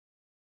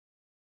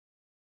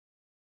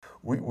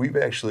We've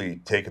actually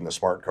taken the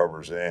smart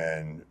covers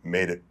and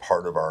made it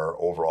part of our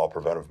overall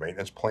preventive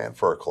maintenance plan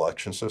for our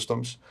collection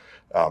systems.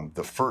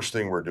 The first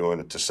thing we're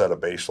doing to set a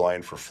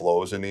baseline for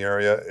flows in the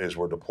area is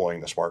we're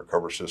deploying the smart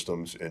cover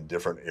systems in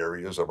different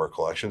areas of our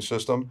collection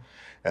system.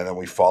 And then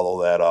we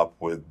follow that up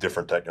with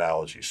different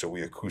technology. So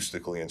we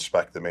acoustically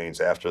inspect the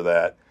mains after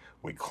that,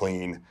 we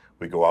clean,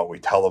 we go out, we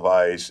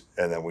televise,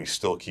 and then we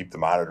still keep the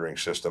monitoring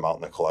system out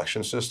in the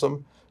collection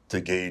system to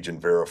gauge and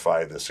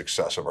verify the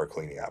success of our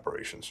cleaning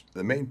operations.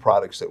 The main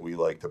products that we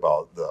liked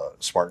about the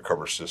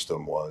SmartCover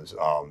system was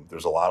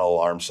there's a lot of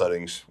alarm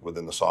settings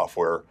within the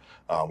software.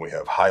 We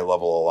have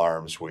high-level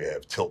alarms, we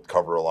have tilt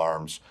cover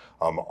alarms,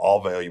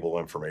 all valuable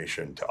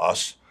information to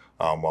us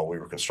while we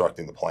were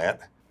constructing the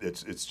plant.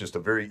 It's just a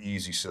very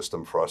easy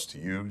system for us to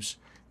use.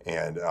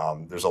 And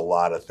there's a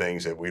lot of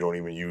things that we don't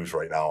even use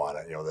right now on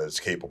it, that it's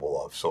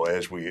capable of. So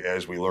as we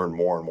learn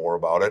more and more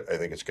about it, I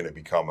think it's going to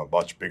become a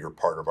much bigger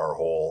part of our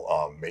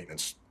whole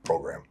maintenance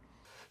program.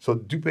 So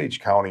DuPage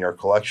County, our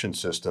collection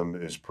system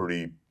is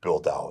pretty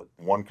built out.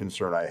 One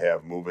concern I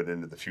have moving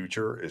into the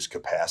future is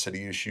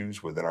capacity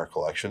issues within our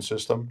collection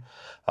system.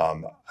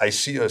 I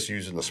see us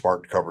using the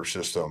SmartCover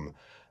system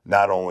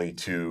not only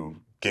to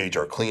gauge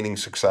our cleaning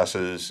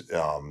successes,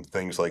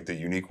 things like the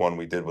unique one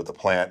we did with the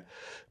plant,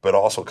 but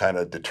also kind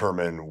of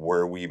determine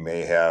where we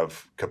may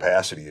have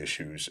capacity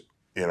issues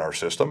in our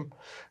system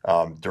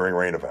during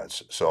rain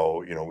events.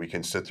 So, we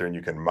can sit there and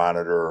you can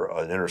monitor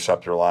an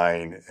interceptor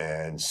line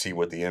and see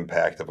what the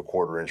impact of a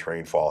 1/4-inch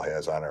rainfall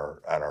has on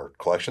our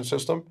collection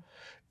system,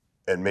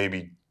 and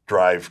maybe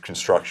drive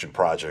construction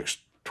projects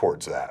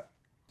towards that.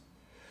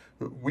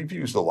 We've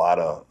used a lot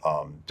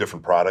of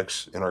different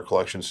products in our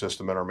collection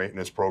system in our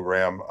maintenance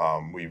program.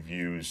 We've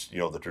used,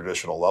 the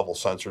traditional level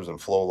sensors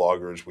and flow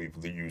loggers. We've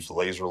used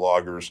laser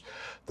loggers.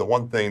 The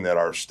one thing that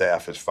our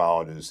staff has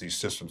found is these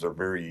systems are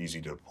very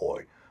easy to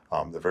deploy.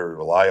 They're very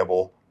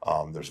reliable.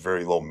 There's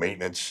very low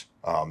maintenance.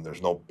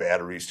 There's no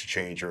batteries to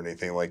change or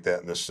anything like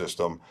that in this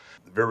system.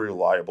 Very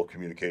reliable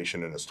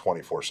communication, and it's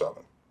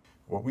 24/7.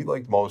 What we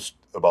liked most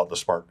about the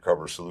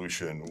SmartCover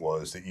solution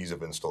was the ease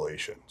of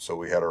installation. So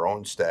we had our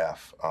own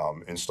staff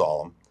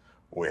install them.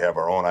 We have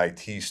our own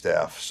IT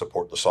staff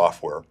support the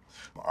software.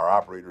 Our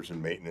operators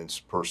and maintenance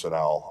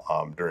personnel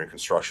during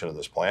construction of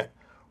this plant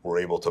were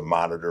able to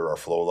monitor our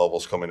flow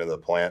levels coming into the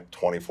plant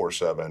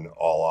 24/7,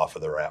 all off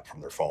of their app from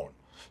their phone.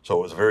 So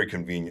it was a very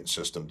convenient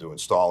system to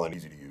install and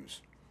easy to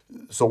use.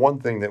 So one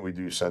thing that we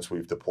do since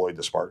we've deployed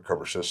the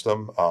SmartCover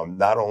system,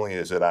 not only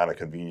is it on a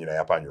convenient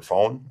app on your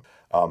phone,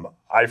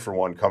 I, for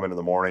one, come in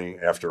the morning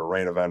after a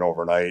rain event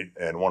overnight,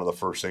 and one of the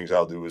first things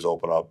I'll do is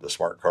open up the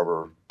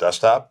SmartCover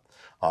desktop,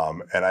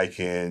 and I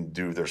can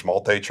do, there's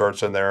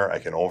multi-charts in there. I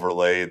can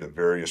overlay the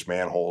various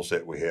manholes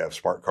that we have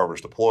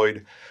SmartCovers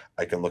deployed.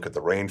 I can look at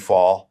the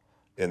rainfall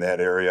in that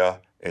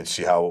area and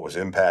see how it was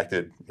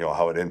impacted,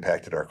 how it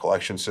impacted our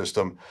collection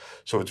system.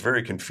 So it's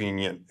very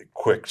convenient,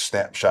 quick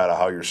snapshot of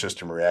how your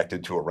system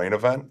reacted to a rain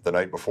event the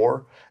night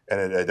before, and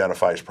it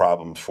identifies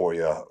problems for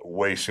you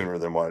way sooner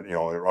than what,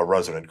 a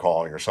resident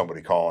calling or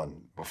somebody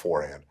calling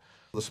beforehand.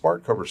 The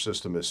SmartCover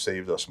system has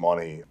saved us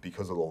money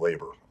because of the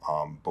labor.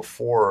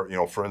 Before,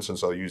 for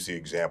instance, I'll use the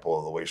example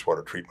of the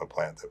wastewater treatment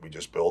plant that we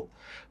just built.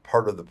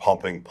 Part of the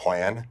pumping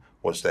plan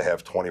was to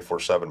have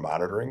 24/7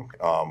 monitoring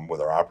with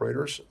our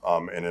operators.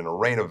 And in a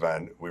rain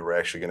event, we were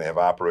actually going to have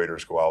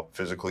operators go out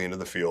physically into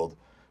the field,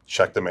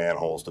 check the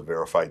manholes to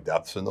verify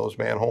depths in those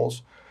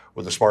manholes.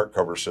 With the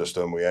SmartCover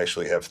system, we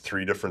actually have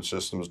 3 different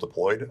systems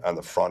deployed on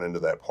the front end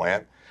of that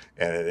plant,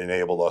 and it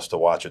enabled us to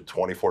watch it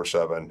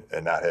 24/7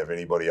 and not have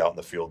anybody out in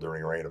the field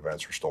during rain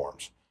events or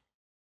storms.